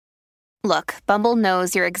Look, Bumble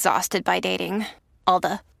knows you're exhausted by dating. All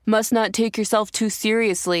the must not take yourself too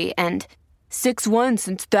seriously and 6'1"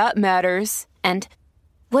 since that matters. And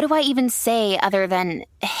what do I even say other than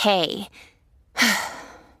hey?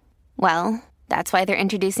 Well, that's why they're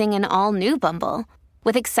introducing an all-new Bumble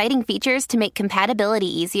with exciting features to make compatibility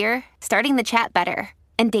easier, starting the chat better,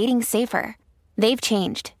 and dating safer. They've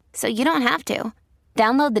changed, so you don't have to.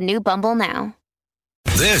 Download the new Bumble now.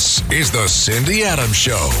 This is the Cindy Adams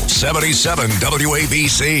Show, 77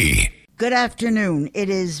 WABC. Good afternoon. It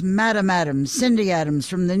is Madam Adams, Cindy Adams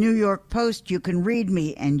from the New York Post. You can read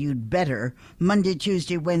me, and you'd better, Monday,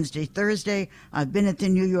 Tuesday, Wednesday, Thursday. I've been at the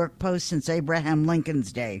New York Post since Abraham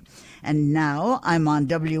Lincoln's day. And now I'm on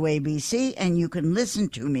WABC, and you can listen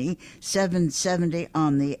to me, 770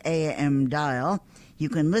 on the AM dial. You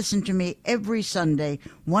can listen to me every Sunday,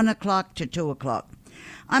 1 o'clock to 2 o'clock.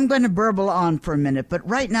 I'm going to burble on for a minute, but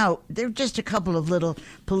right now, there are just a couple of little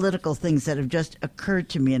political things that have just occurred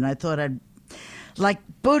to me, and I thought I'd... Like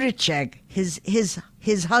Buttigieg,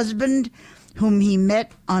 his husband, whom he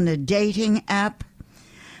met on a dating app,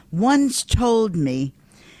 once told me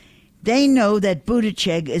they know that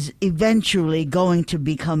Buttigieg is eventually going to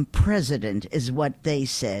become president, is what they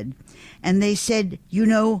said. And they said, you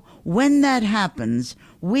know, when that happens,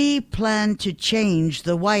 we plan to change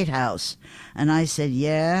the White House. And I said,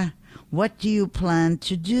 yeah, what do you plan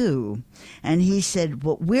to do? And he said,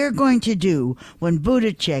 what we're going to do when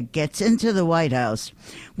Buttigieg gets into the White House,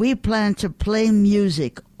 we plan to play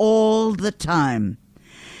music all the time.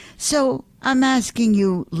 So I'm asking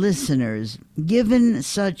you, listeners, given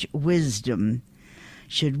such wisdom,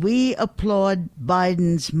 should we applaud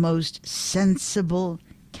Biden's most sensible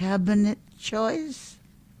cabinet choice?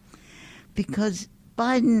 Because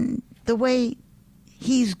Biden, the way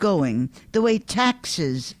he's going, the way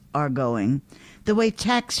taxes are going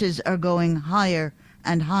higher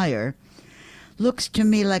and higher, looks to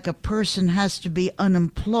me like a person has to be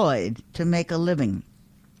unemployed to make a living.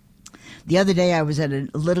 The other day I was at a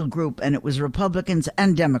little group, and it was Republicans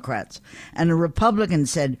and Democrats. And a Republican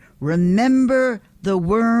said, remember the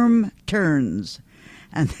worm turns.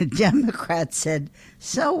 And the Democrat said,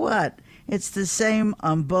 so what? It's the same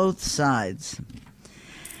on both sides.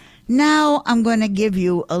 Now I'm going to give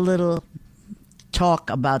you a little talk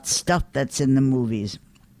about stuff that's in the movies.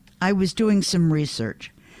 I was doing some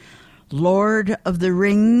research. Lord of the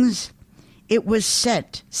Rings, it was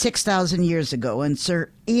set 6,000 years ago, and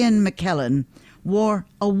Sir Ian McKellen wore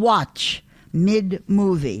a watch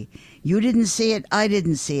mid-movie. You didn't see it, I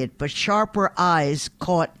didn't see it, but sharper eyes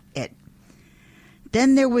caught it.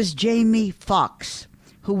 Then there was Jamie Foxx,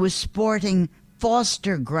 who was sporting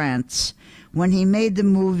Foster grants when he made the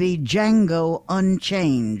movie Django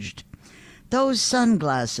Unchanged. Those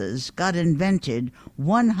sunglasses got invented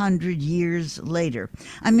 100 years later.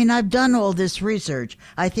 I mean, I've done all this research.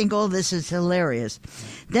 I think all this is hilarious.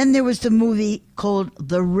 Then there was the movie called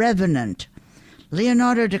The Revenant.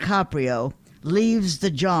 Leonardo DiCaprio leaves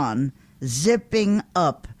the John zipping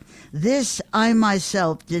up. This, I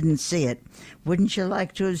myself didn't see it. Wouldn't you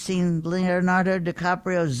like to have seen Leonardo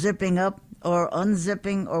DiCaprio zipping up or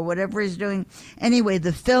unzipping or whatever he's doing? Anyway,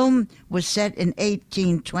 the film was set in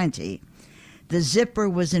 1820. The zipper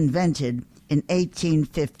was invented in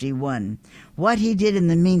 1851. What he did in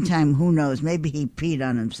the meantime, who knows? Maybe he peed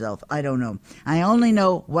on himself. I don't know. I only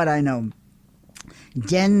know what I know.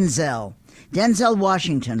 Denzel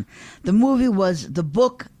Washington. The movie was The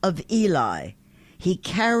Book of Eli. He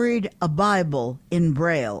carried a Bible in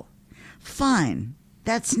Braille. Fine,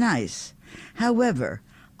 that's nice. However,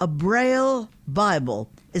 a Braille Bible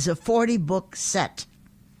is a 40-book set.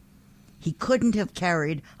 He couldn't have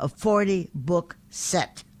carried a 40-book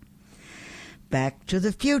set. Back to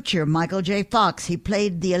the Future, Michael J. Fox, he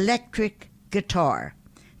played the electric guitar.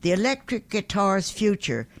 The electric guitar's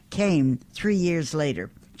future came 3 years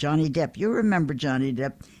later. Johnny Depp, you remember Johnny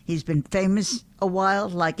Depp. He's been famous a while,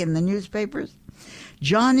 like in the newspapers.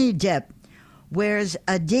 Johnny Depp wears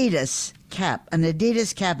an Adidas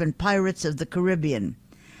cap in Pirates of the Caribbean.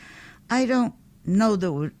 I don't know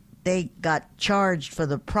that they got charged for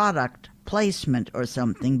the product placement or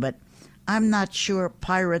something, but I'm not sure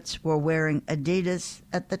pirates were wearing Adidas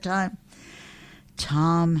at the time.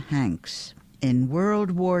 Tom Hanks in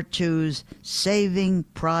World War II's Saving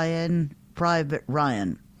Private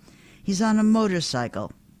Ryan. He's on a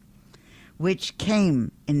motorcycle, which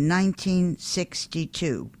came in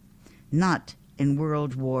 1962, not in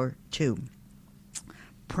World War II.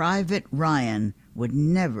 Private Ryan would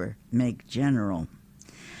never make general.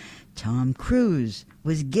 Tom Cruise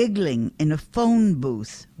was giggling in a phone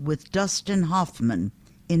booth with Dustin Hoffman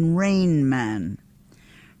in Rain Man.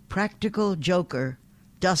 Practical joker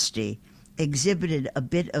Dusty exhibited a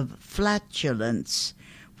bit of flatulence,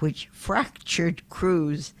 which fractured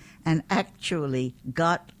crews and actually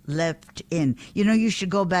got left in. You know, you should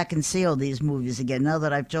go back and see all these movies again, now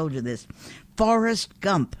that I've told you this. Forrest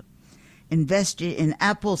Gump invested in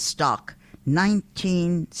Apple stock,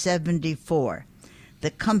 1974.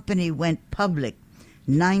 The company went public,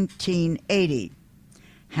 1980.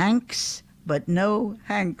 Hanks, but no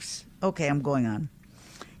Hanks. Okay, I'm going on.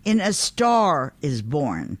 In A Star is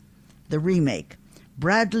Born, the remake,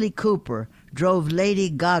 Bradley Cooper drove Lady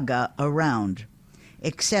Gaga around,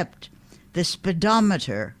 except the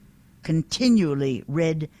speedometer continually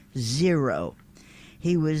read 0.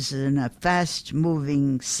 He was in a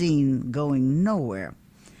fast-moving scene going nowhere.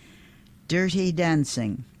 Dirty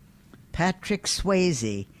Dancing, Patrick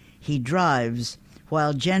Swayze, he drives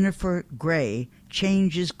while Jennifer Grey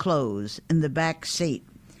changes clothes in the back seat.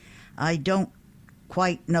 I don't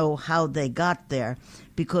quite know how they got there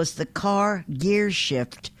because the car gear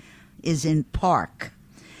shift is in park.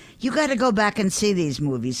 You got to go back and see these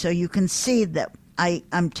movies so you can see that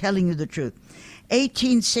I'm telling you the truth.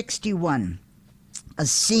 1861, a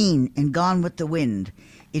scene in Gone with the Wind.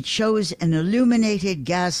 It shows an illuminated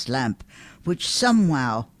gas lamp which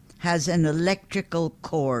somehow has an electrical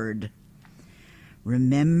cord.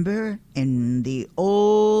 Remember in the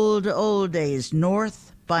old days,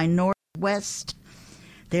 North by Northwest,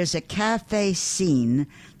 there's a cafe scene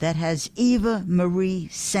that has Eva Marie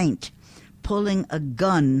Saint pulling a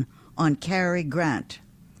gun on Cary Grant.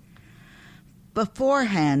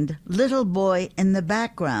 Beforehand, little boy in the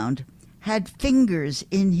background had fingers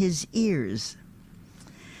in his ears.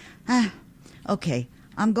 Okay,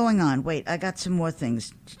 I'm going on. Wait, I got some more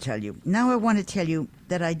things to tell you. Now I want to tell you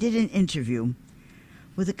that I did an interview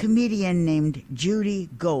with a comedian named Judy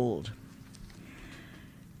Gold.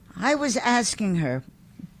 I was asking her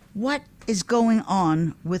what is going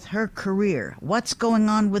on with her career, what's going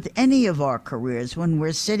on with any of our careers when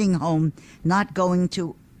we're sitting home not going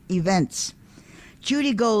to events.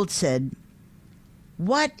 Judy Gold said,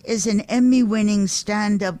 "What is an Emmy-winning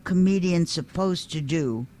stand-up comedian supposed to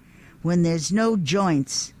do when there's no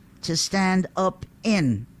joints to stand up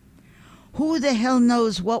in? Who the hell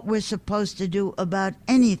knows what we're supposed to do about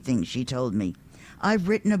anything," she told me. "I've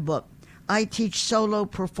written a book. I teach solo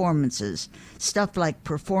performances, stuff like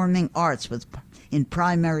performing arts in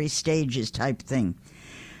primary stages type thing.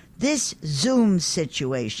 This Zoom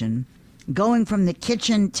situation, going from the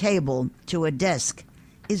kitchen table to a desk,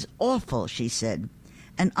 is awful," she said,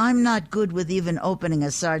 "and I'm not good with even opening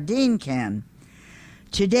a sardine can.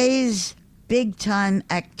 Today's big-time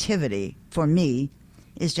activity for me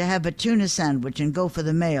is to have a tuna sandwich and go for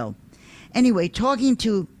the mail." Anyway, talking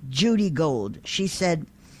to Judy Gold, she said,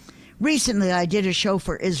 "Recently I did a show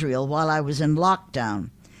for Israel while I was in lockdown.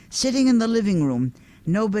 Sitting in the living room,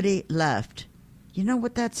 nobody laughed. You know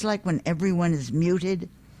what that's like when everyone is muted?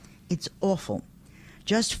 It's awful.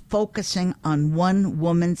 Just focusing on one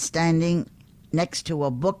woman standing next to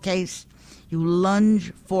a bookcase. You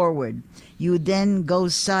lunge forward. You then go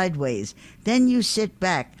sideways. Then you sit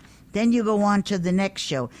back. Then you go on to the next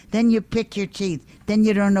show. Then you pick your teeth. Then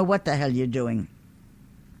you don't know what the hell you're doing."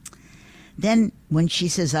 Then when she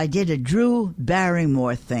says, "I did a Drew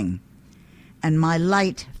Barrymore thing, and my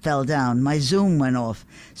light fell down, my Zoom went off.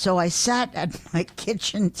 So I sat at my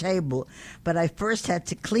kitchen table, but I first had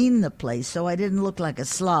to clean the place so I didn't look like a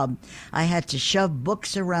slob. I had to shove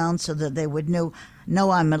books around so that they would know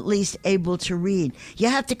I'm at least able to read. You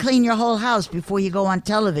have to clean your whole house before you go on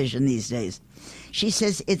television these days." She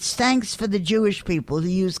says, "It's thanks for the Jewish people who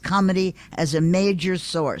use comedy as a major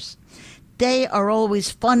source. They are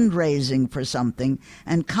always fundraising for something,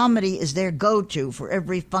 and comedy is their go-to for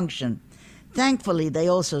every function. Thankfully, they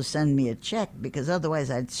also send me a check, because otherwise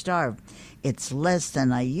I'd starve. It's less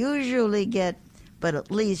than I usually get, but at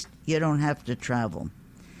least you don't have to travel."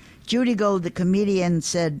 Judy Gold, the comedian,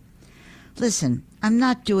 said, "Listen, I'm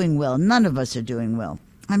not doing well. None of us are doing well.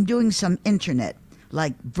 I'm doing some internet,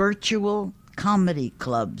 like virtual comedy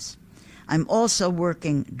clubs. I'm also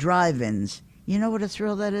working drive-ins. You know what a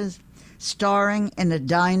thrill that is? Starring in a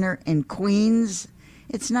diner in Queens?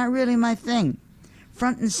 It's not really my thing.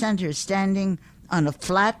 Front and center, standing on a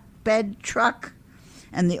flatbed truck,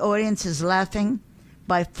 and the audience is laughing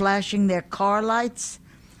by flashing their car lights?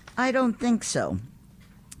 I don't think so.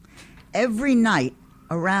 Every night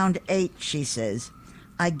around 8, she says,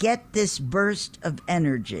 I get this burst of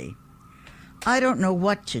energy. I don't know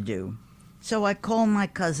what to do, so I call my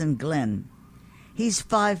cousin Glenn. He's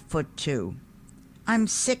 5'2". I'm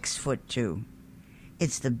 6'2".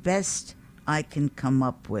 It's the best I can come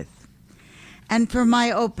up with. And for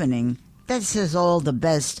my opening, this is all the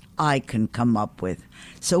best I can come up with.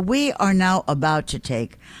 So we are now about to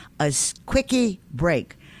take a quickie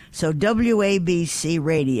break so WABC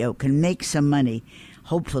Radio can make some money.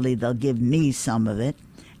 Hopefully they'll give me some of it.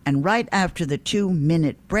 And right after the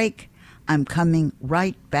 2-minute break, I'm coming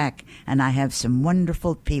right back, and I have some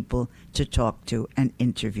wonderful people to talk to and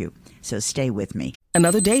interview. So stay with me.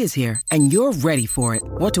 Another day is here, and you're ready for it.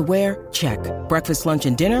 What to wear? Check. Breakfast, lunch,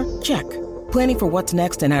 and dinner? Check. Planning for what's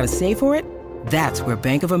next and how to save for it? That's where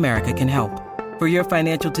Bank of America can help. For your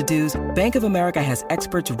financial to-dos, Bank of America has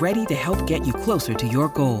experts ready to help get you closer to your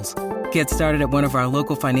goals. Get started at one of our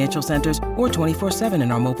local financial centers or 24/7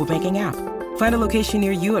 in our mobile banking app. Find a location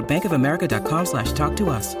near you at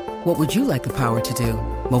bankofamerica.com/talktous. What would you like the power to do?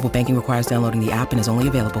 Mobile banking requires downloading the app and is only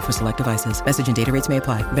available for select devices. Message and data rates may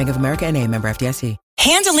apply. Bank of America N.A., member FDIC.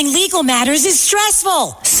 Handling legal matters is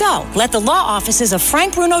stressful. So, let the law offices of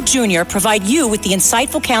Frank Bruno Jr. provide you with the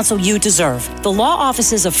insightful counsel you deserve. The law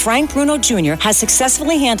offices of Frank Bruno Jr. has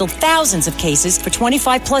successfully handled thousands of cases for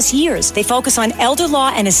 25 plus years. They focus on elder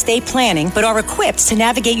law and estate planning, but are equipped to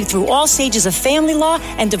navigate you through all stages of family law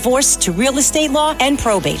and divorce to real estate law and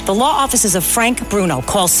probate. The law offices of Frank Bruno.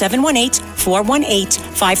 Call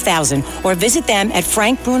 718-418-5000 or visit them at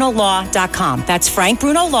frankbrunolaw.com. That's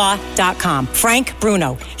frankbrunolaw.com. Frank Bruno.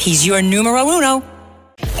 He's your numero uno.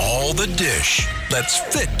 All the dish that's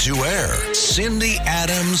fit to air. Cindy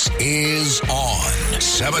Adams is on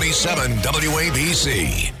 77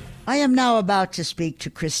 WABC. I am now about to speak to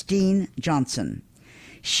Christine Johnson.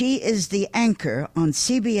 She is the anchor on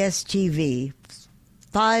CBS TV,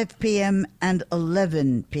 5 p.m. and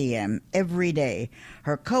 11 p.m. every day.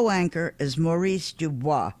 Her co-anchor is Maurice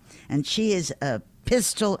Dubois, and she is a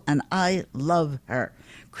pistol, and I love her.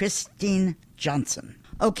 Christine Johnson.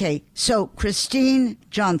 Okay, so Christine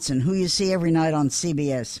Johnson, who you see every night on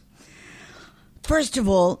CBS. First of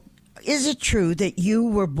all, is it true that you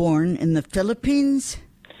were born in the Philippines?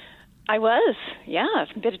 I was, yeah,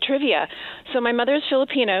 a bit of trivia. So my mother's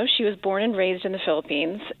Filipino. She was born and raised in the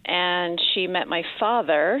Philippines, and she met my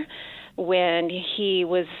father when he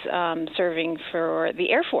was serving for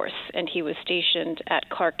the Air Force, and he was stationed at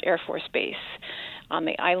Clark Air Force Base on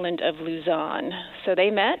the island of Luzon. So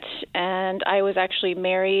they met, and I was actually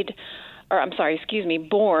born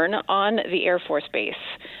on the Air Force Base.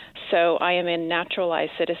 So I am a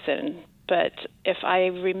naturalized citizen. But if I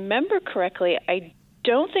remember correctly, I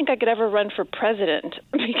don't think I could ever run for president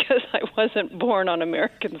because I wasn't born on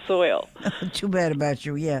American soil. Too bad about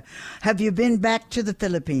you, yeah. Have you been back to the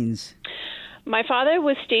Philippines? My father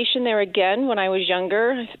was stationed there again when I was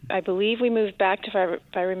younger. I believe we moved back, if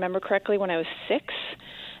I remember correctly, when I was 6,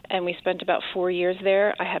 and we spent about 4 years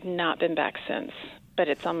there. I have not been back since, but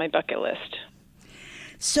it's on my bucket list.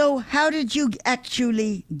 So how did you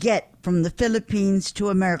actually get from the Philippines to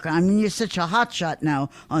America? I mean, you're such a hotshot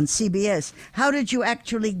now on CBS. How did you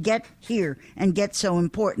actually get here and get so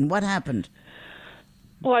important? What happened?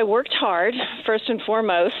 Well, I worked hard, first and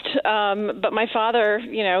foremost, but my father,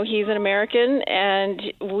 he's an American, and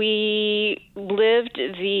we lived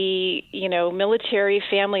the, military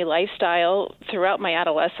family lifestyle throughout my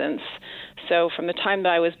adolescence. So from the time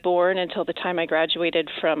that I was born until the time I graduated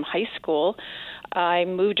from high school, I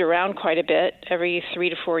moved around quite a bit every 3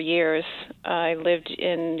 to 4 years. I lived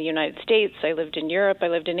in the United States, I lived in Europe, I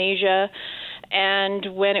lived in Asia. And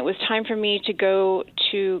when it was time for me to go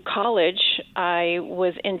to college, I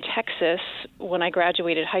was in Texas when I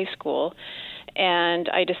graduated high school. And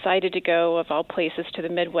I decided to go, of all places, to the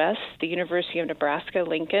Midwest, the University of Nebraska,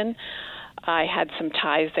 Lincoln. I had some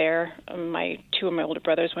ties there. Two of my older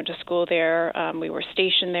brothers went to school there. We were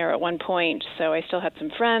stationed there at one point, so I still had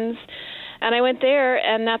some friends. And I went there,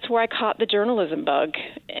 and that's where I caught the journalism bug.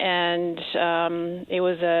 And it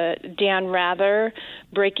was a Dan Rather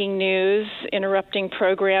breaking news, interrupting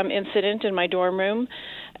program incident in my dorm room.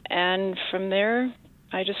 And from there,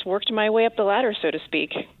 I just worked my way up the ladder, so to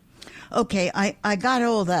speak. Okay, I got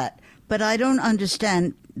all that, but I don't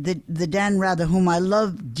understand the Dan Rather, whom I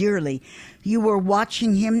love dearly. You were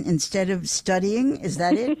watching him instead of studying? Is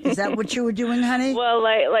that it? Is that what you were doing, honey? Well,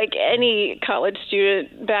 like any college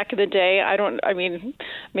student back in the day,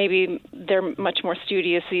 maybe they're much more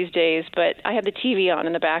studious these days, but I had the TV on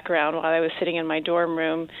in the background while I was sitting in my dorm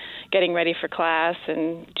room getting ready for class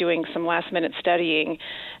and doing some last-minute studying.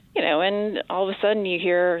 And all of a sudden you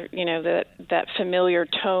hear, that familiar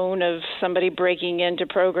tone of somebody breaking into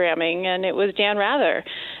programming, and it was Dan Rather.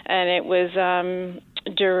 And it was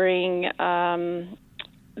during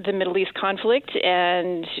the Middle East conflict,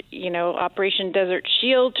 and, Operation Desert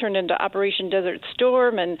Shield turned into Operation Desert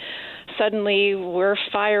Storm, and suddenly we're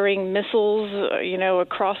firing missiles,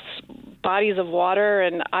 across bodies of water,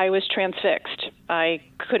 and I was transfixed. I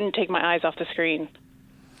couldn't take my eyes off the screen.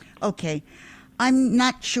 Okay. I'm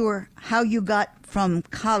not sure how you got from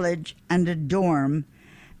college and a dorm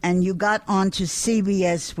and you got onto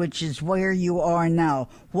CBS, which is where you are now.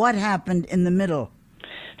 What happened in the middle?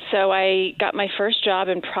 So I got my first job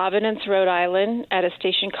in Providence, Rhode Island at a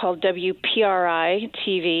station called WPRI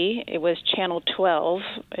TV. It was Channel 12,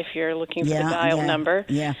 if you're looking for the dial number.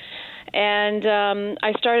 Yeah. And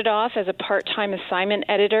I started off as a part-time assignment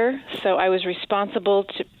editor, so I was responsible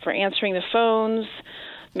for answering the phones,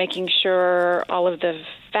 making sure all of the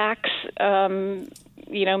fax,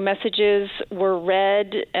 messages were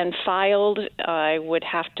read and filed. I would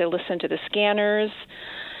have to listen to the scanners,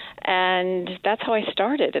 and that's how I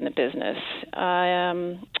started in the business.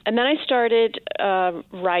 And then I started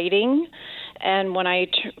writing, and when I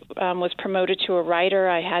was promoted to a writer,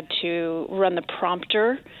 I had to run the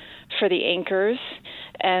prompter for the anchors,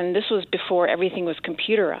 and this was before everything was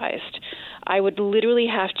computerized. I would literally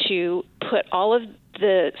have to put all of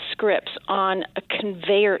the scripts on a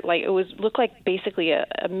conveyor, looked like basically a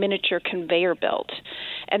miniature conveyor belt,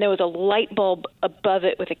 and there was a light bulb above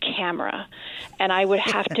it with a camera, and I would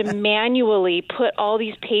have to manually put all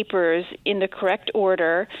these papers in the correct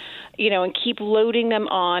order, and keep loading them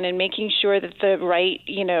on and making sure that the right,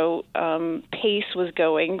 pace was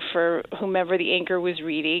going for whomever the anchor was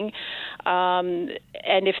reading. And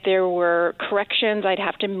if there were corrections, I'd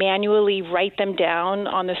have to manually write them down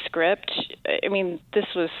on the script. I mean, this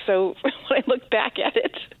was so, when I look back at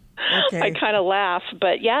it, okay. I kind of laugh.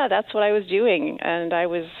 But yeah, that's what I was doing. And I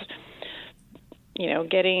was,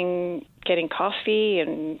 getting coffee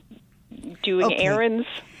and doing errands.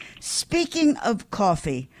 Speaking of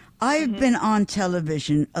coffee, I've been on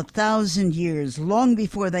television 1,000 years, long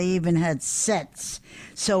before they even had sets.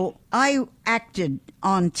 So I acted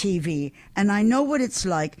on TV, and I know what it's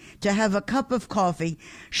like to have a cup of coffee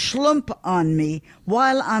slump on me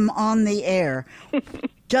while I'm on the air.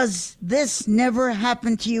 Does this never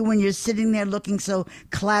happen to you when you're sitting there looking so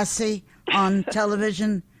classy on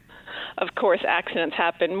television? Of course, accidents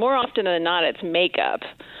happen. More often than not, it's makeup.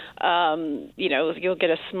 You'll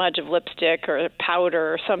get a smudge of lipstick or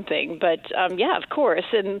powder or something. But, yeah, of course.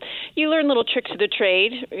 And you learn little tricks of the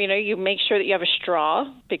trade. You make sure that you have a straw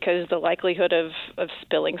because the likelihood of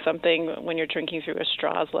spilling something when you're drinking through a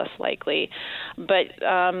straw is less likely. But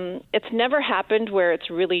it's never happened where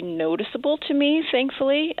it's really noticeable to me,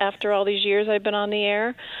 thankfully, after all these years I've been on the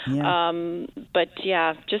air. Yeah. But,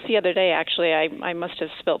 yeah, just the other day, actually, I must have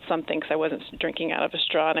spilled something because I wasn't drinking out of a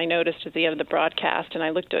straw. And I noticed at the end of the broadcast, and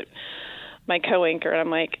I looked at my co-anchor, and I'm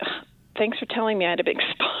like, thanks for telling me I had a big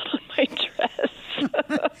spot on my dress.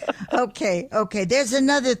 Okay. There's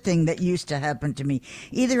another thing that used to happen to me.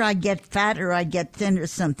 Either I get fat or I get thin or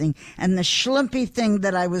something, and the schlumpy thing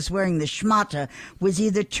that I was wearing, the schmata, was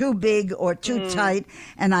either too big or too tight,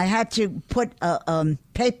 and I had to put a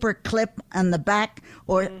paper clip on the back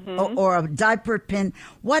or a diaper pin.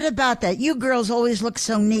 What about that? You girls always look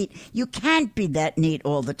so neat. You can't be that neat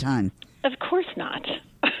all the time. Of course not.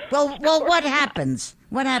 Well, what happens?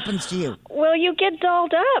 What happens to you? Well, you get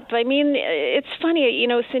dolled up. I mean, it's funny,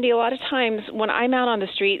 Cindy, a lot of times when I'm out on the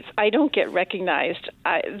streets, I don't get recognized.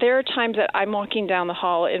 There are times that I'm walking down the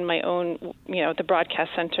hall in my own, the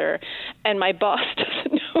broadcast center, and my boss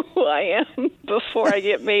doesn't know who I am before I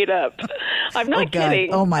get made up. I'm not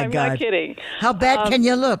kidding. Oh, my God. I'm not kidding. How bad can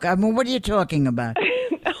you look? I mean, what are you talking about?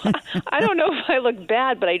 I don't know if I look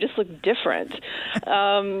bad, but I just look different.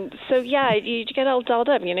 So, yeah, you get all dolled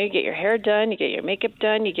up. You get your hair done, you get your makeup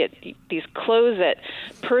done, you get these clothes that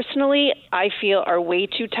personally I feel are way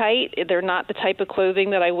too tight. They're not the type of clothing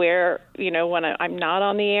that I wear, when I'm not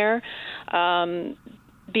on the air.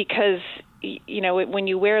 Because, when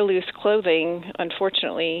you wear loose clothing,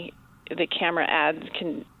 unfortunately, the camera ads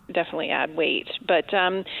can definitely add weight. But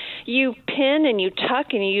you pin and you tuck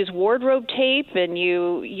and you use wardrobe tape, and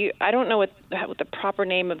you I don't know what the proper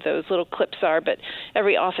name of those little clips are, but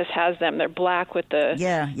every office has them. They're black with the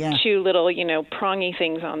two little prongy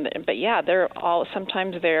things on them. But yeah,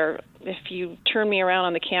 sometimes if you turn me around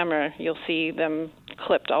on the camera, you'll see them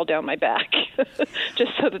clipped all down my back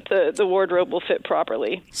just so that the wardrobe will fit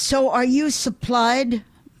properly. So are you supplied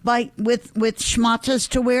with schmatas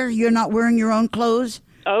to wear? You're not wearing your own clothes?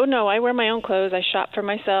 Oh, no, I wear my own clothes. I shop for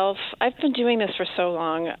myself. I've been doing this for so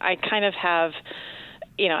long. I kind of have,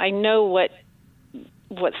 I know what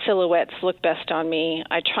silhouettes look best on me.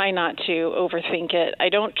 I try not to overthink it. I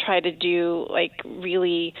don't try to do,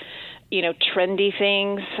 really, trendy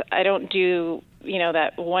things. I don't do,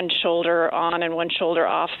 that one shoulder on and one shoulder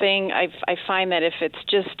off thing. I find that if it's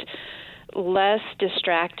just less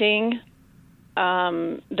distracting,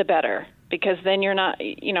 the better. because then you're not,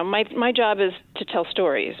 my job is to tell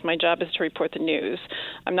stories. My job is to report the news.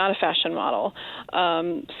 I'm not a fashion model.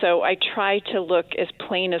 So I try to look as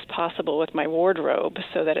plain as possible with my wardrobe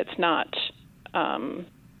so that it's not,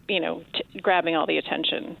 grabbing all the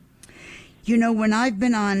attention. When I've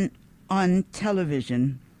been on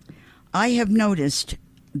television, I have noticed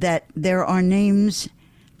that there are names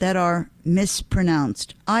that are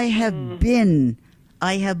mispronounced. I have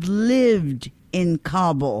lived in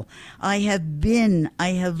Kabul. I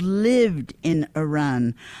have lived in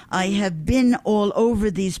Iran. I have been all over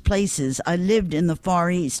these places. I lived in the Far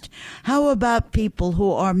East. How about people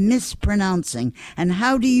who are mispronouncing? And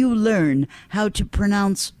how do you learn how to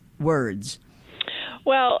pronounce words?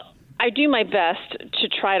 Well, I do my best to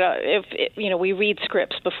try to, we read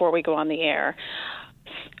scripts before we go on the air.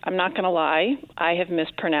 I'm not going to lie. I have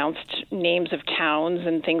mispronounced names of towns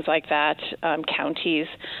and things like that, counties.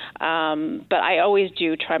 But I always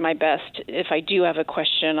do try my best. If I do have a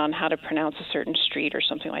question on how to pronounce a certain street or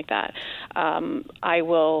something like that, I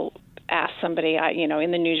will ask somebody,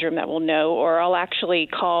 in the newsroom that will know, or I'll actually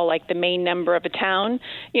call like the main number of a town,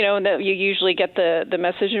 and that you usually get the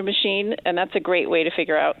messenger machine, and that's a great way to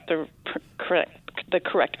figure out the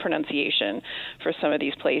correct pronunciation for some of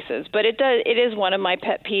these places. But it is one of my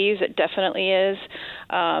pet peeves. It definitely is.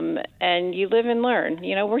 And you live and learn.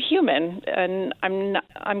 We're human, and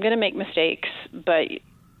I'm going to make mistakes, but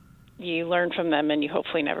you learn from them and you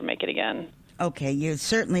hopefully never make it again. Okay, you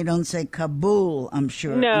certainly don't say Kabul, I'm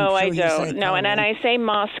sure. No, I'm sure I don't. No, and I say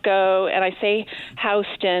Moscow, and I say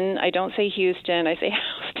Houston. I don't say Houston. I say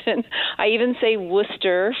Houston. I even say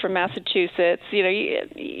Worcester from Massachusetts. You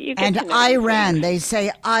get and to know Iran. things. They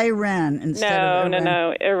say Iran instead of Iran.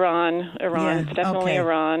 No. Iran. Yeah, Definitely okay.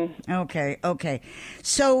 Iran. Okay.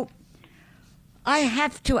 So I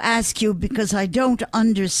have to ask you, because I don't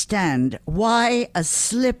understand why a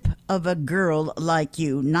slip of a girl like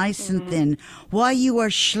you, nice and thin, why you are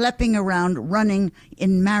schlepping around running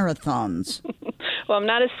in marathons. Well, I'm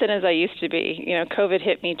not as thin as I used to be. COVID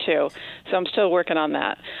hit me too, so I'm still working on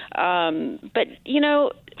that. But,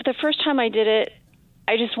 the first time I did it,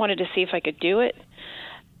 I just wanted to see if I could do it.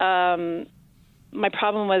 My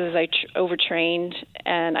problem was I overtrained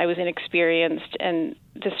and I was inexperienced, and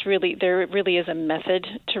there really is a method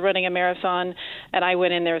to running a marathon, and I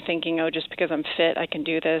went in there thinking, just because I'm fit, I can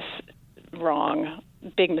do this. Wrong.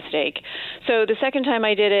 Big mistake. So the second time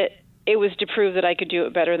I did it, it was to prove that I could do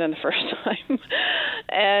it better than the first time,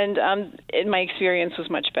 and my experience was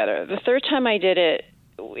much better. The third time I did it,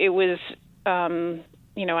 it was,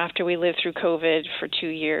 after we lived through COVID for 2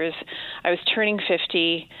 years, I was turning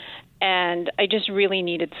 50, and I just really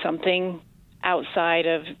needed something outside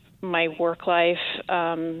of my work life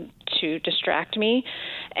to distract me.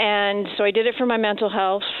 And so I did it for my mental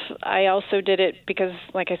health. I also did it because,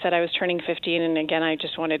 like I said, I was turning 50, and again, I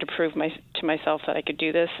just wanted to prove to myself that I could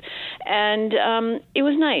do this. And it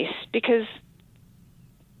was nice because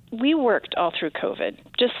we worked all through COVID,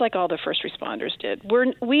 just like all the first responders did.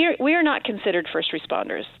 We are not considered first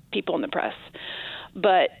responders, people in the press.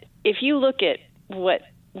 But if you look at what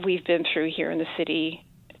we've been through here in the city,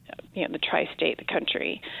 the tri-state, the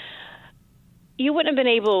country, you wouldn't have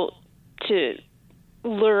been able to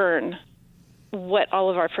learn what all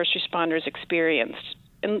of our first responders experienced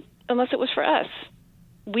unless it was for us.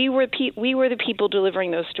 We were the people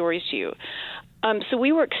delivering those stories to you. So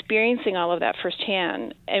we were experiencing all of that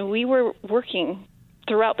firsthand, and we were working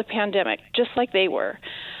throughout the pandemic just like they were.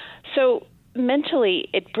 So mentally,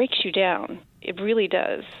 it breaks you down. It really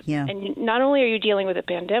does. Yeah. And not only are you dealing with a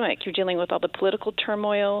pandemic, you're dealing with all the political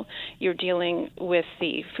turmoil, you're dealing with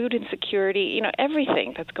the food insecurity,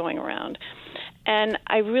 everything that's going around. And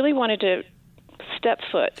I really wanted to step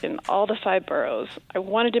foot in all the 5 boroughs. I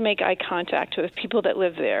wanted to make eye contact with people that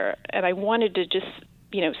live there, and I wanted to just,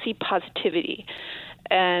 see positivity.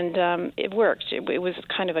 And it worked. It was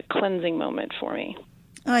kind of a cleansing moment for me.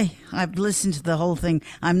 I've listened to the whole thing.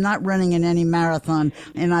 I'm not running in any marathon,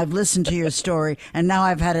 and I've listened to your story, and now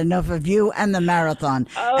I've had enough of you and the marathon.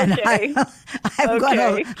 Okay. And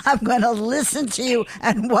I'm going to listen to you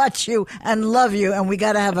and watch you and love you, and we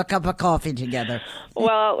got to have a cup of coffee together.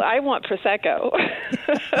 Well, I want Prosecco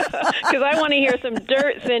because I want to hear some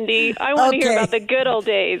dirt, Cindy. I want to hear about the good old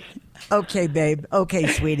days. Okay, babe. Okay,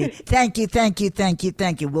 sweetie. Thank you.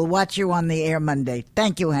 We'll watch you on the air Monday.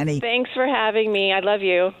 Thank you, honey. Thanks for having me. I love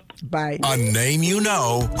you. Bye. A name you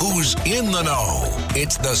know who's in the know.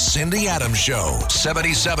 It's the Cindy Adams Show,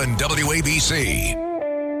 77 WABC.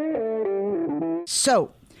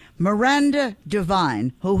 So, Miranda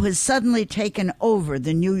Devine, who has suddenly taken over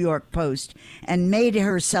the New York Post and made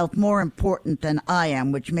herself more important than I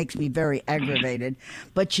am, which makes me very aggravated,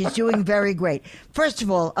 but she's doing very great. First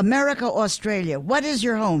of all, America, Australia, what is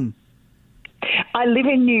your home? I live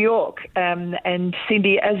in New York, and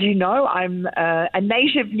Cindy, as you know, I'm a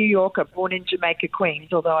native New Yorker, born in Jamaica,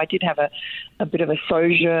 Queens, although I did have a bit of a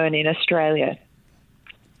sojourn in Australia.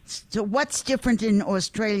 So what's different in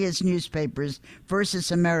Australia's newspapers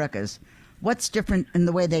versus America's? What's different in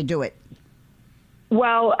the way they do it?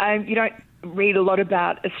 Well, you don't read a lot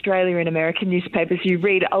about Australia in American newspapers. You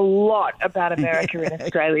read a lot about America in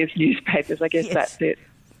Australia's newspapers. I guess that's it.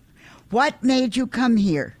 What made you come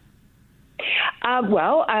here?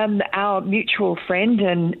 Our mutual friend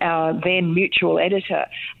and our then mutual editor,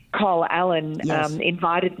 Col Allen,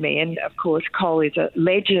 invited me. And, of course, Col is a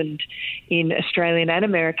legend in Australian and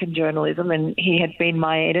American journalism, and he had been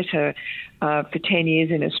my editor for 10 years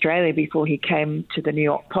in Australia before he came to the New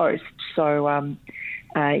York Post. So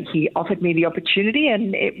he offered me the opportunity,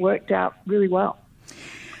 and it worked out really well.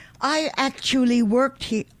 I actually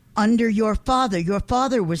worked under your father. Your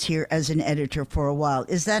father was here as an editor for a while.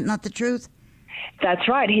 Is that not the truth? That's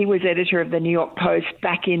right. He was editor of the New York Post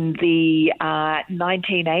back in the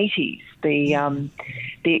 1980s, the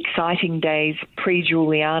exciting days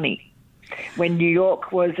pre-Giuliani, when New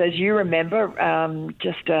York was, as you remember,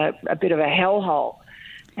 just a bit of a hellhole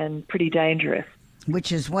and pretty dangerous.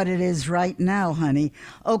 Which is what it is right now, honey.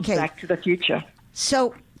 Okay. Back to the future.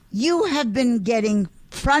 So you have been getting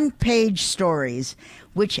front page stories,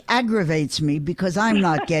 which aggravates me because I'm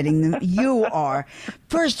not getting them. You are.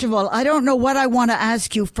 First of all, I don't know what I want to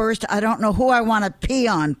ask you first. I don't know who I want to pee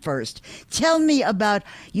on first. Tell me about,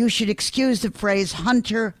 you should excuse the phrase,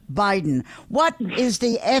 Hunter Biden. What is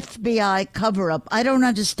the FBI cover-up? I don't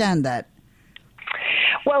understand that.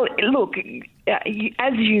 Well, look,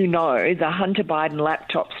 as you know, the Hunter Biden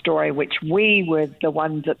laptop story, which we were the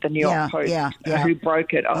ones at the New York Post who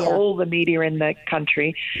broke it, all the media in the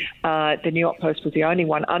country, the New York Post was the only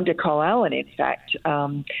one under Col Allen, in fact,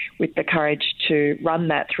 with the courage to run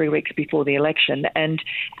that 3 weeks before the election. And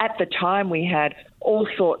at the time, we had all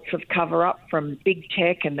sorts of cover-up from big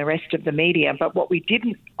tech and the rest of the media. But what we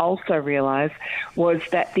didn't also realize was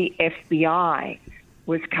that the FBI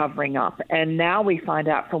was covering up. And now we find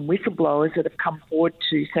out from whistleblowers that have come forward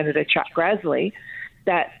to Senator Chuck Grassley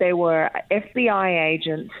that there were FBI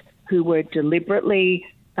agents who were deliberately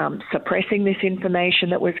suppressing this information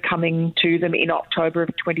that was coming to them in October of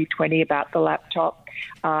 2020 about the laptop,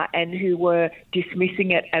 and who were dismissing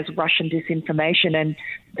it as Russian disinformation and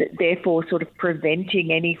therefore sort of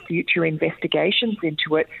preventing any future investigations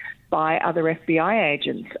into it by other FBI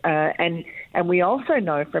agents. And we also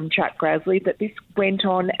know from Chuck Grassley that this went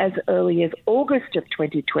on as early as August of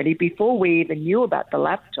 2020, before we even knew about the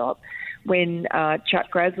laptop, when Chuck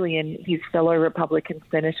Grassley and his fellow Republican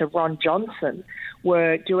Senator Ron Johnson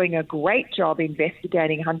were doing a great job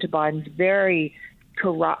investigating Hunter Biden's very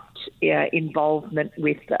corrupt involvement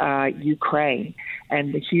with Ukraine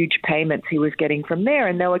and the huge payments he was getting from there.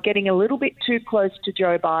 And they were getting a little bit too close to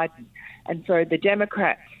Joe Biden. And so the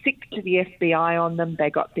Democrats sick to the FBI on them.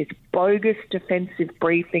 They got this bogus defensive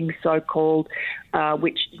briefing, so-called,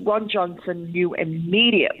 which Ron Johnson knew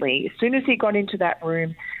immediately. As soon as he got into that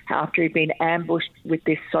room, after he'd been ambushed with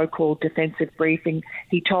this so-called defensive briefing,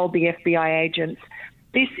 he told the FBI agents,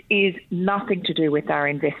 this is nothing to do with our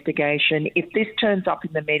investigation. If this turns up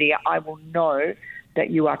in the media, I will know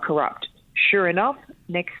that you are corrupt. Sure enough,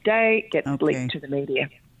 next day, gets leaked to the media.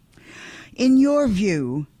 In your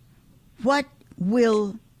view, what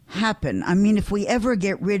will happen? I mean, if we ever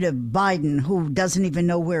get rid of Biden, who doesn't even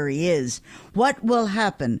know where he is, what will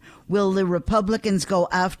happen? Will the Republicans go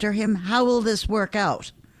after him? How will this work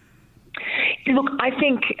out? Look, I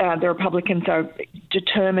think the Republicans are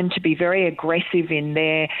determined to be very aggressive in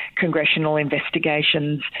their congressional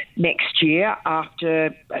investigations next year,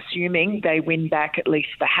 after assuming they win back at least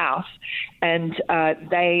the House. And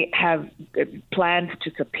they have plans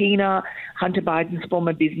to subpoena Hunter Biden's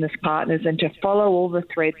former business partners and to follow all the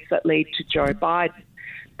threads that lead to Joe Biden.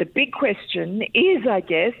 The big question is, I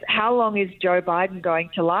guess, how long is Joe Biden going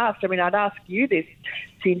to last? I mean, I'd ask you this,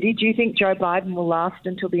 Cindy. Do you think Joe Biden will last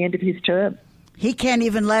until the end of his term? He can't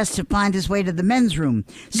even last to find his way to the men's room.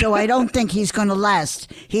 So I don't think he's going to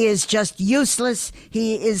last. He is just useless.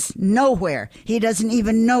 He is nowhere. He doesn't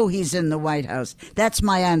even know he's in the White House. That's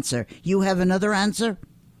my answer. You have another answer?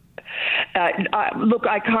 Look,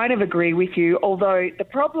 I kind of agree with you, although the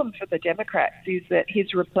problem for the Democrats is that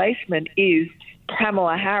his replacement is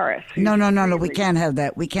Kamala Harris. No. We can't have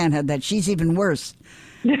that. We can't have that. She's even worse.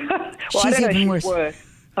 Well, She's I don't know even if worse. she's worse.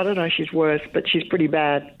 I don't know if she's worse, but she's pretty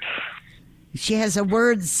bad. She has a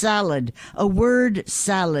word salad.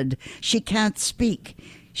 She can't speak.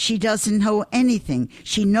 She doesn't know anything.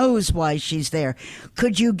 She knows why she's there.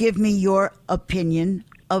 Could you give me your opinion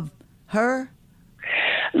of her?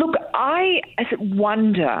 Look, I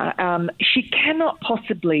wonder, she cannot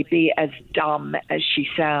possibly be as dumb as she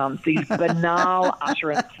sounds, these banal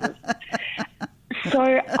utterances. So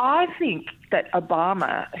I think that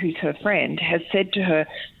Obama, who's her friend, has said to her,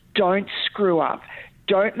 don't screw up.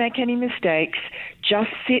 Don't make any mistakes. Just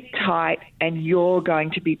sit tight and you're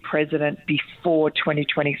going to be president before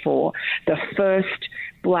 2024. The first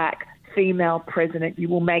black female president. You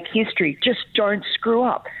will make history. Just don't screw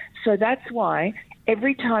up. So that's why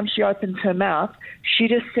every time she opens her mouth, she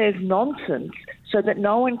just says nonsense so that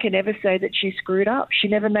no one can ever say that she screwed up. She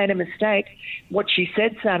never made a mistake. What she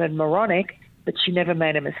said sounded moronic, but she never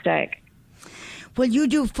made a mistake. Well, you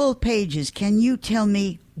do full pages. Can you tell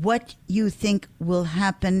me what you think will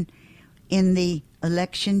happen in the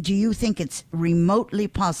election? Do you think it's remotely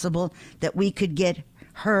possible that we could get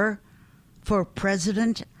her for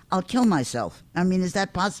president? I'll kill myself. I mean, is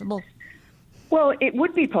that possible? Well, it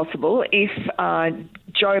would be possible if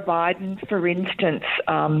Joe Biden, for instance,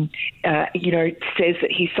 says that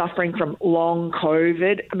he's suffering from long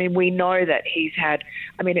COVID. I mean, we know that he's had,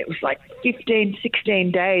 it was like 15,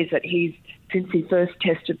 16 days since he first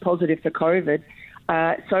tested positive for COVID.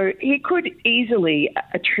 So he could easily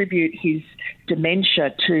attribute his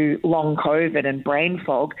dementia to long COVID and brain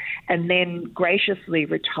fog and then graciously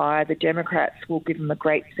retire. The Democrats will give him a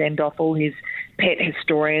great send-off. All his pet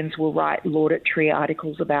historians will write laudatory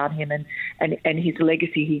articles about him and his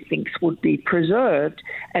legacy, he thinks, would be preserved.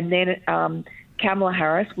 And then Kamala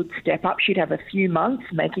Harris would step up. She'd have a few months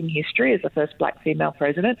making history as the first black female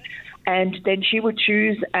president. And then she would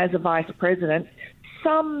choose as a vice president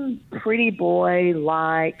some pretty boy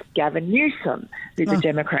like Gavin Newsom, who the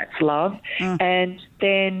Democrats love. And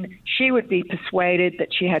then she would be persuaded that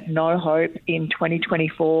she had no hope in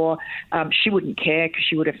 2024. She wouldn't care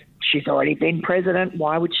because she's already been president.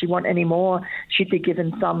 Why would she want any more? She'd be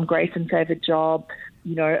given some grace and favor job,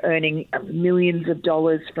 earning millions of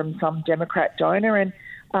dollars from some Democrat donor. And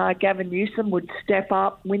Gavin Newsom would step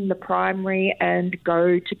up, win the primary, and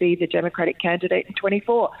go to be the Democratic candidate in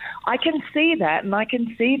 24. I can see that, and I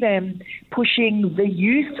can see them pushing the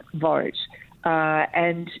youth vote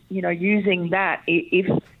and, using that,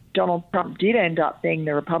 if Donald Trump did end up being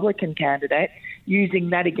the Republican candidate,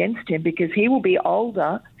 using that against him because he will be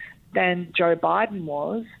older than Joe Biden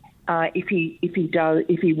was if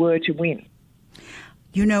he were to win.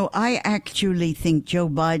 I actually think Joe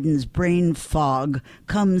Biden's brain fog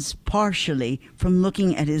comes partially from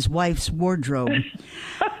looking at his wife's wardrobe.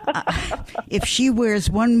 If she wears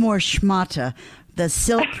one more schmata, the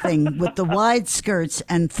silk thing with the wide skirts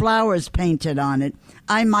and flowers painted on it,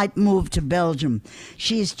 I might move to Belgium.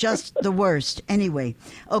 She's just the worst. Anyway,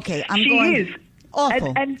 okay, She is.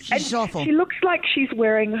 Awful. She's awful. She looks like she's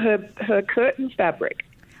wearing her curtain fabric.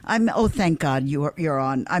 Thank God you're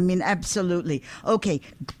on. Absolutely. Okay,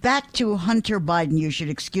 back to Hunter Biden. You should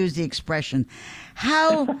excuse the expression.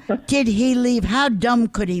 How did he leave? How dumb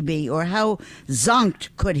could he be, or how zonked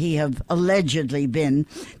could he have allegedly been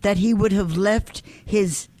that he would have left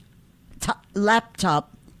his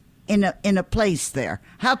laptop in a place there?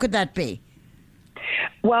 How could that be?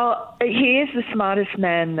 Well, he is the smartest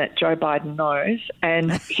man that Joe Biden knows,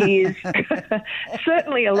 and he is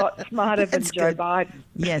certainly a lot smarter than Joe Biden.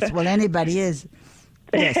 Yes, well, anybody is.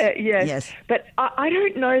 Yes. Yes. But I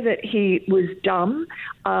don't know that he was dumb.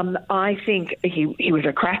 I think he was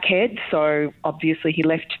a crackhead, so obviously he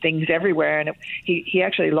left things everywhere, and he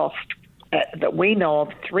actually lost, that we know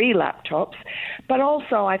of, 3 laptops. But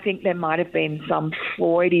also I think there might have been some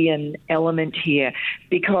Freudian element here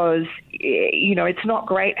because, it's not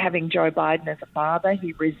great having Joe Biden as a father.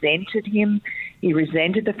 He resented him. He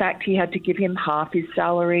resented the fact he had to give him half his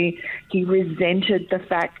salary. He resented the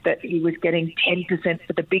fact that he was getting 10%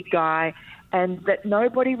 for the big guy and that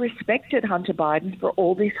nobody respected Hunter Biden for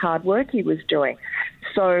all this hard work he was doing.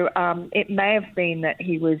 So it may have been that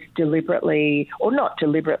he was deliberately, or not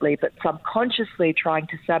deliberately, but subconsciously trying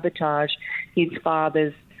to sabotage his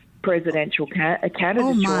father's presidential candidature.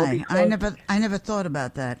 Oh my! I never thought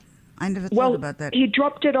about that. He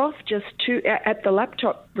dropped it off at the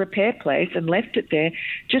laptop repair place and left it there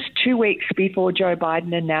just 2 weeks before Joe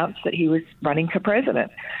Biden announced that he was running for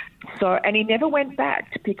president. So, and he never went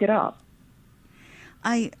back to pick it up.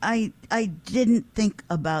 I didn't think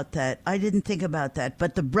about that.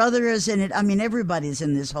 But the brother is in it. Everybody's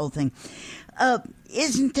in this whole thing.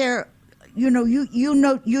 Isn't there, you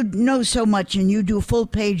know so much, and you do full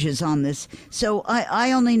pages on this. So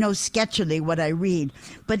I only know sketchily what I read.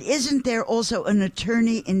 But isn't there also an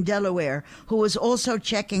attorney in Delaware who was also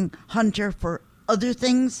checking Hunter for other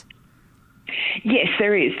things? Yes,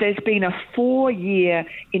 there is. There's been a 4-year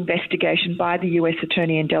investigation by the U.S.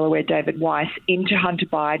 Attorney in Delaware, David Weiss, into Hunter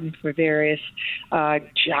Biden for various,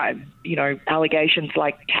 allegations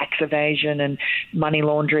like tax evasion and money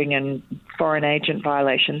laundering and foreign agent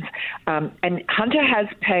violations. And Hunter has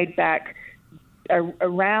paid back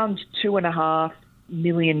around $2.5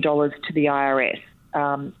 million to the IRS.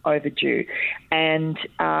 Overdue. And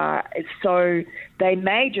so they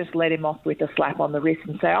may just let him off with a slap on the wrist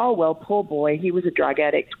and say, oh, well, poor boy, he was a drug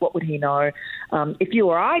addict. What would he know? If you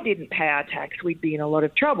or I didn't pay our tax, we'd be in a lot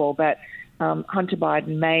of trouble. But Hunter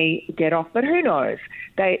Biden may get off, but who knows?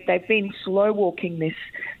 They've been slow walking this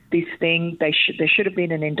thing. There should have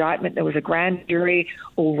been an indictment. There was a grand jury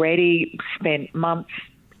already, spent months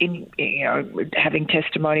having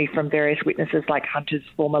testimony from various witnesses like Hunter's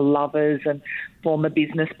former lovers and former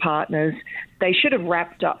business partners. They should have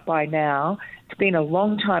wrapped up by now. It's been a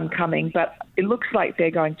long time coming, but it looks like they're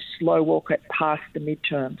going to slow walk it past the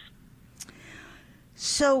midterms.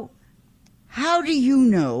 So how do you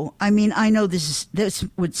know? I mean, I know this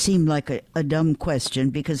would seem like a dumb question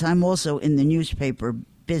because I'm also in the newspaper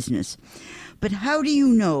business. But how do you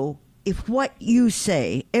know if what you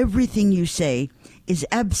say, everything you say, is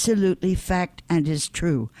absolutely fact and is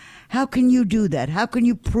true? How can you do that? How can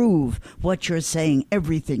you prove what you're saying,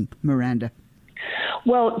 everything, Miranda?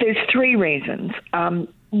 Well, there's 3 reasons.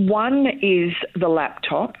 One is the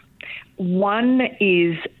laptop. One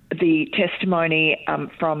is the testimony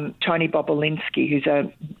from Tony Bobulinski, who's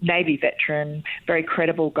a Navy veteran, very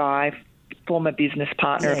credible guy, former business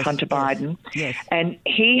partner of Hunter Biden. Yes. And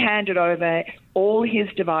he handed over all his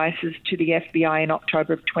devices to the FBI in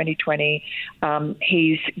October of 2020.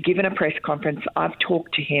 He's given a press conference. I've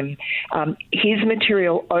talked to him. His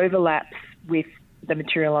material overlaps with the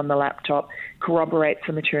material on the laptop, corroborates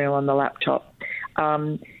the material on the laptop.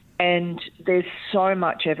 And there's so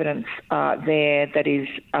much evidence there that is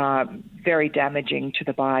very damaging to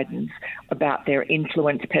the Bidens about their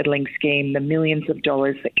influence peddling scheme, the millions of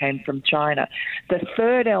dollars that came from China. The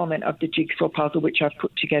third element of the jigsaw puzzle, which I've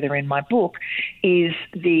put together in my book, is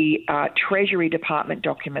the Treasury Department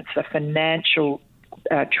documents, the financial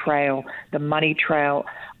trail, the money trail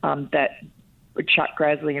that Chuck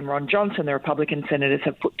Grassley and Ron Johnson, the Republican senators,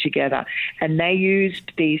 have put together. And they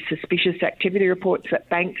used the suspicious activity reports that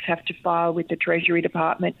banks have to file with the Treasury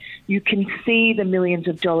Department. You can see the millions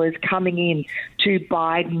of dollars coming in to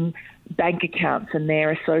Biden bank accounts and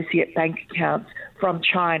their associate bank accounts from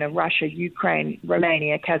China, Russia, Ukraine,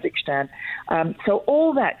 Romania, Kazakhstan. So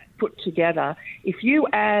all that put together, if you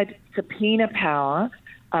add subpoena power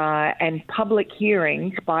and public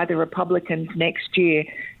hearings by the Republicans next year,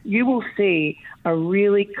 you will see a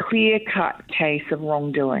really clear-cut case of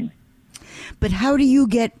wrongdoing. But how do you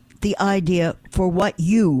get the idea for what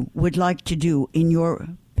you would like to do in your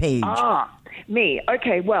page? Me.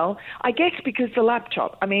 Okay, well, I guess because the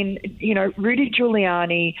laptop. I mean, Rudy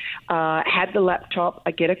Giuliani had the laptop.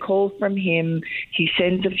 I get a call from him. He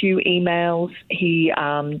sends a few emails. He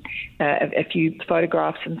a few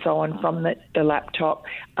photographs and so on from the laptop.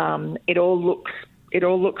 It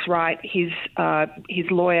all looks right. His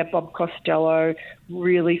lawyer, Bob Costello,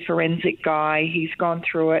 really forensic guy. He's gone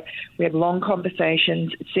through it. We had long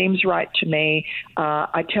conversations. It seems right to me.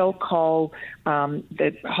 I tell Cole,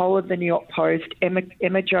 the whole of the New York Post,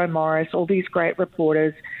 Emma Jo Morris, all these great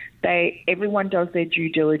reporters, everyone does their due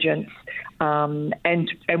diligence, and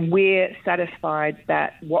we're satisfied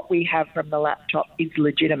that what we have from the laptop is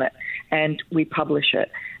legitimate, and we publish it.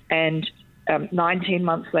 And 19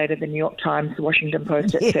 months later, the New York Times, the Washington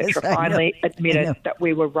Post, etc., finally admitted that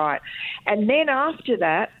we were right. And then after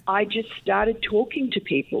that, I just started talking to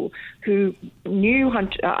people who knew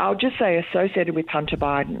Hunter, I'll just say associated with Hunter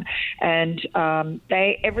Biden, and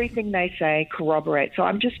everything they say corroborates. So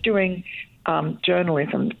I'm just doing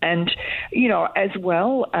journalism. And, as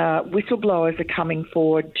well, whistleblowers are coming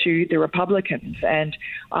forward to the Republicans, and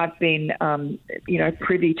I've been,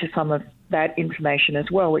 privy to some of that information as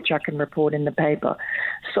well, which I can report in the paper.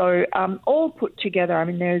 So all put together, I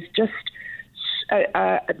mean, there's just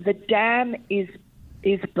the dam is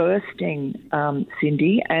bursting,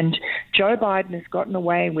 Cindy, and Joe Biden has gotten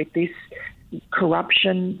away with this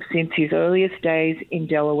corruption since his earliest days in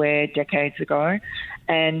Delaware decades ago.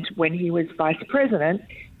 And when he was vice president,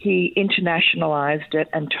 he internationalized it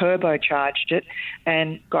and turbocharged it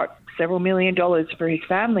and got several $1 million for his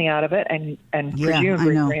family out of it and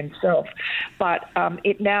presumably for himself. But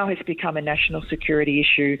it now has become a national security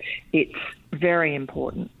issue. It's very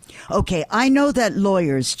important. Okay, I know that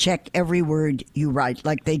lawyers check every word you write,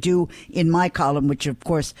 like they do in my column, which of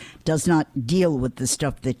course does not deal with the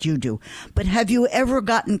stuff that you do. But have you ever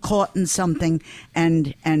gotten caught in something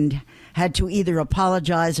and had to either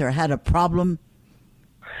apologize or had a problem?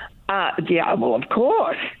 Yeah, well, of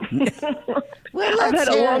course. Well, I've had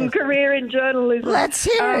a long career in journalism. Let's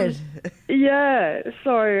hear it. Yeah,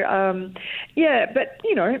 so, but,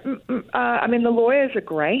 I mean, the lawyers are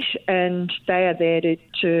great and they are there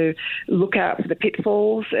to look out for the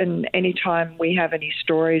pitfalls, and anytime we have any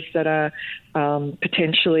stories that are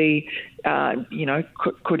potentially,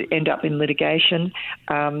 could end up in litigation,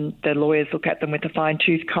 the lawyers look at them with a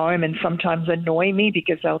fine-tooth comb and sometimes annoy me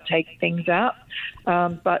because they'll take things out.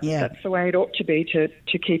 But that's the way it ought to be to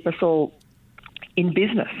keep us all in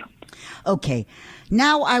business. Okay.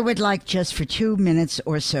 Now I would like, just for 2 minutes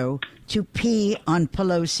or so, to pee on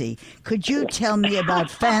Pelosi. Could you tell me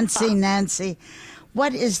about Fancy Nancy?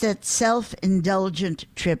 What is that self-indulgent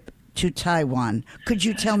trip to Taiwan? Could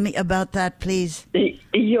you tell me about that, please?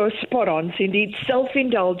 You're spot on, Cindy.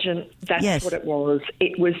 Self-indulgent, that's what it was.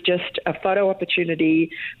 It was just a photo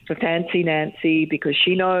opportunity for Fancy Nancy because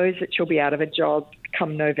she knows that she'll be out of a job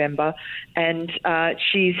come November. And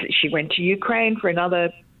she went to Ukraine for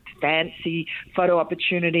another fancy photo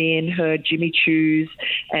opportunity in her Jimmy Choos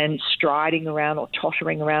and striding around, or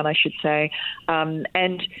tottering around, I should say.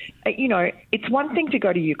 It's one thing to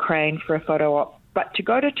go to Ukraine for a photo op, but to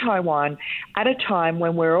go to Taiwan at a time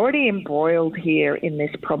when we're already embroiled here in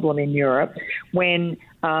this problem in Europe, when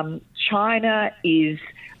China is...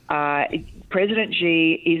 President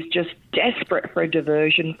Xi is just desperate for a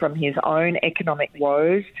diversion from his own economic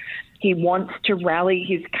woes. He wants to rally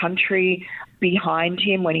his country behind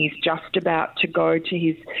him when he's just about to go to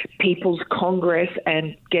his People's Congress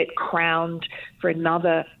and get crowned for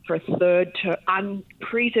a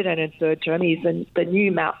unprecedented third term. He's the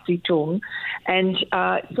new Mao Zedong. And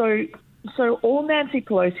so all Nancy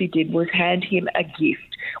Pelosi did was hand him a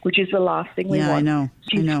gift, which is the last thing we want. I know.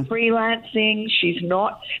 She's freelancing. She's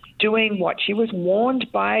not doing what she was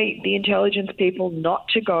warned by the intelligence people not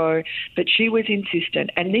to go, but she was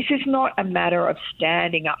insistent. And this is not a matter of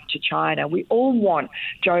standing up to China. We all want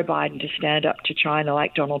Joe Biden to stand up to China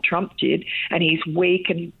like Donald Trump did, and he's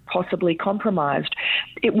weak and possibly compromised.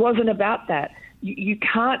 It wasn't about that. You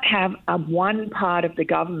can't have one part of the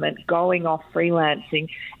government going off freelancing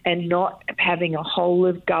and not having a whole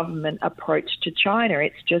of government approach to China.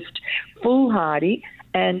 It's just foolhardy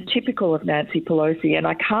and typical of Nancy Pelosi. And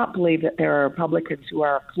I can't believe that there are Republicans who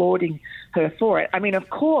are applauding her for it. I mean, of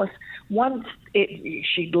course, once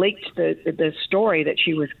she leaked the story that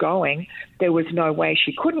she was going, there was no way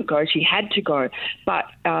she couldn't go. She had to go. But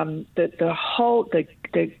the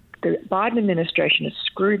Biden administration has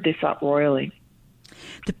screwed this up royally.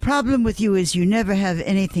 The problem with you is you never have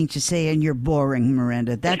anything to say and you're boring,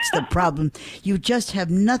 Miranda. That's the problem. You just have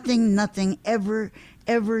nothing ever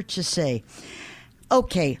to say.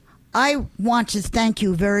 Okay, I want to thank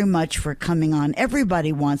you very much for coming on.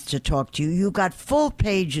 Everybody wants to talk to you. You got full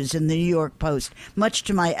pages in the New York Post, much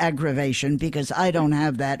to my aggravation because I don't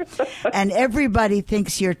have that. And everybody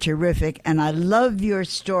thinks you're terrific, and I love your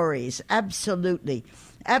stories. Absolutely.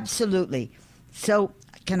 Absolutely. So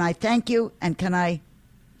can I thank you, and can I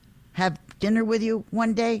have dinner with you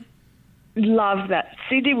one day? Love that.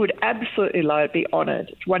 Cindy would absolutely love it. Be honored.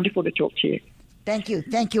 It's wonderful to talk to you. Thank you.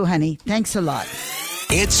 Thank you, honey. Thanks a lot.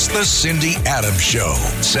 It's the Cindy Adams Show,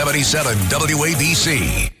 77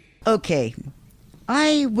 WABC. Okay.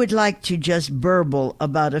 I would like to just burble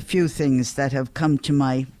about a few things that have come to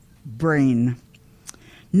my brain.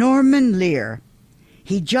 Norman Lear.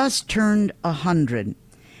 He just turned 100.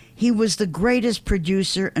 He was the greatest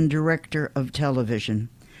producer and director of television.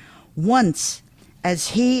 Once, as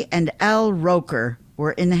he and Al Roker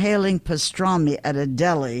were inhaling pastrami at a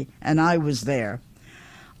deli, and I was there,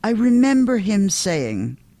 I remember him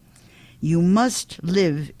saying, "You must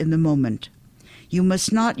live in the moment. You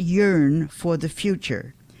must not yearn for the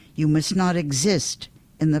future. You must not exist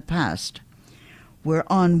in the past. We're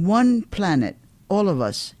on one planet, all of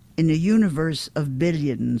us, in a universe of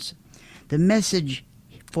billions. The message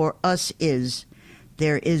for us is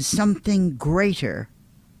there is something greater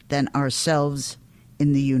than ourselves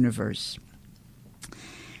in the universe."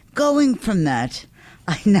 Going from that,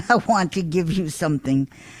 I now want to give you something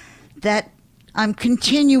that I'm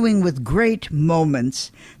continuing with great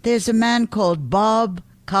moments. There's a man called Bob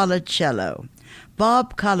Colacello.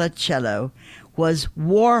 Bob Colacello was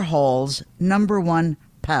Warhol's #1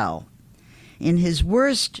 pal. In his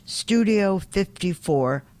worst Studio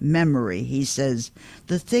 54 memory, he says,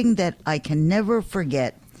 the thing that I can never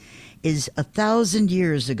forget is 1,000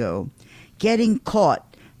 years ago, getting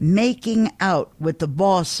caught making out with the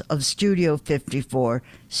boss of Studio 54,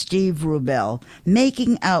 Steve Rubell,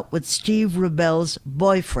 making out with Steve Rubell's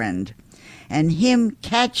boyfriend, and him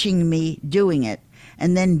catching me doing it,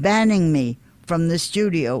 and then banning me from the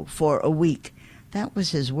studio for a week. That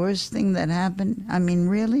was his worst thing that happened? I mean,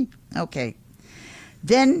 really? Okay.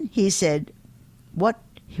 Then he said, what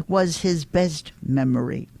was his best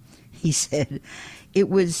memory? He said, it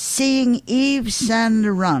was seeing Yves Saint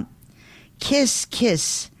Laurent kiss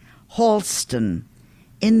Halston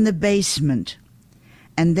in the basement,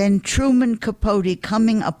 and then Truman Capote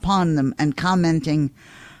coming upon them and commenting,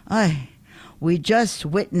 we just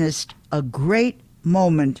witnessed a great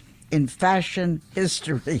moment in fashion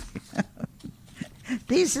history.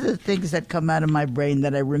 These are the things that come out of my brain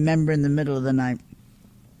that I remember in the middle of the night.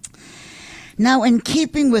 Now, in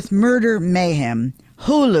keeping with murder mayhem,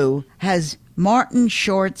 Hulu has Martin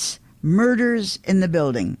Short's Murders in the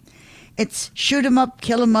Building. It's shoot 'em up,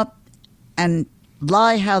 kill 'em up, and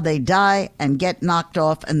lie how they die and get knocked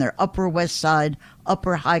off in their Upper West Side,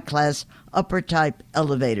 upper high class, upper type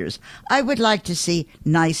elevators. I would like to see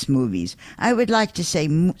nice movies. I would like to see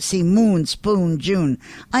Moon, Spoon, June.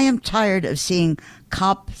 I am tired of seeing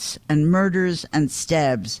cops and murders and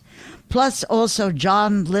stabs. Plus, also,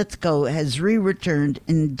 John Lithgow has re-returned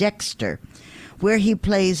in Dexter, where he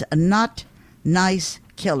plays a not nice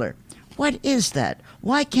killer. What is that?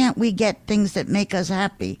 Why can't we get things that make us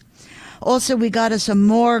happy? Also, we got us a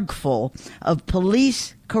morgue full of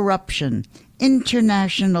police corruption,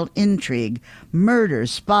 international intrigue, murder,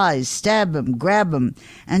 spies, stab 'em, grab 'em,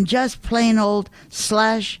 and just plain old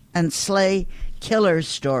slash and slay killer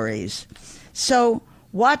stories. So,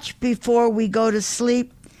 watch before we go to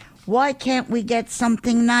sleep. Why can't we get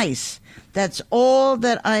something nice? That's all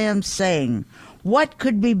that I am saying. What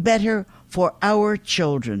could be better for our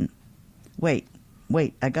children? Wait,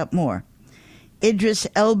 I got more. Idris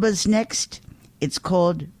Elba's next. It's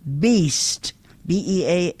called Beast,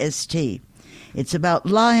 Beast. It's about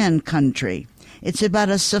lion country. It's about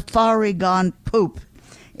a safari gone poop.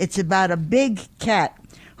 It's about a big cat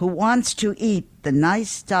who wants to eat the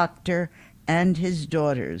nice doctor and his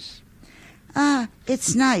daughters.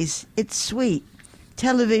 It's nice. It's sweet.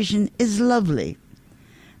 Television is lovely.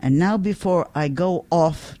 And now, before I go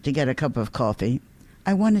off to get a cup of coffee,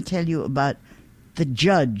 I want to tell you about the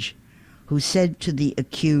judge who said to the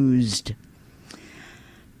accused,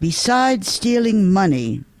 besides stealing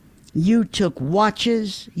money, you took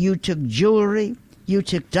watches, you took jewelry, you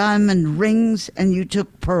took diamond rings, and you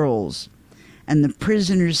took pearls. And the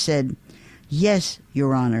prisoner said, yes,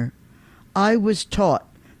 Your Honor, I was taught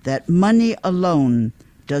that money alone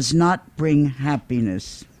does not bring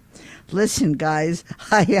happiness. Listen, guys,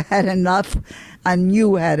 I had enough, and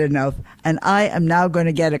you had enough, and I am now going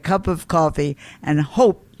to get a cup of coffee and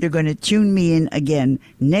hope you're going to tune me in again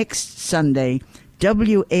next Sunday,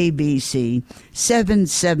 WABC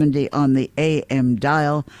 770 on the AM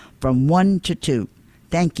dial from 1 to 2.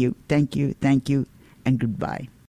 Thank you, and goodbye.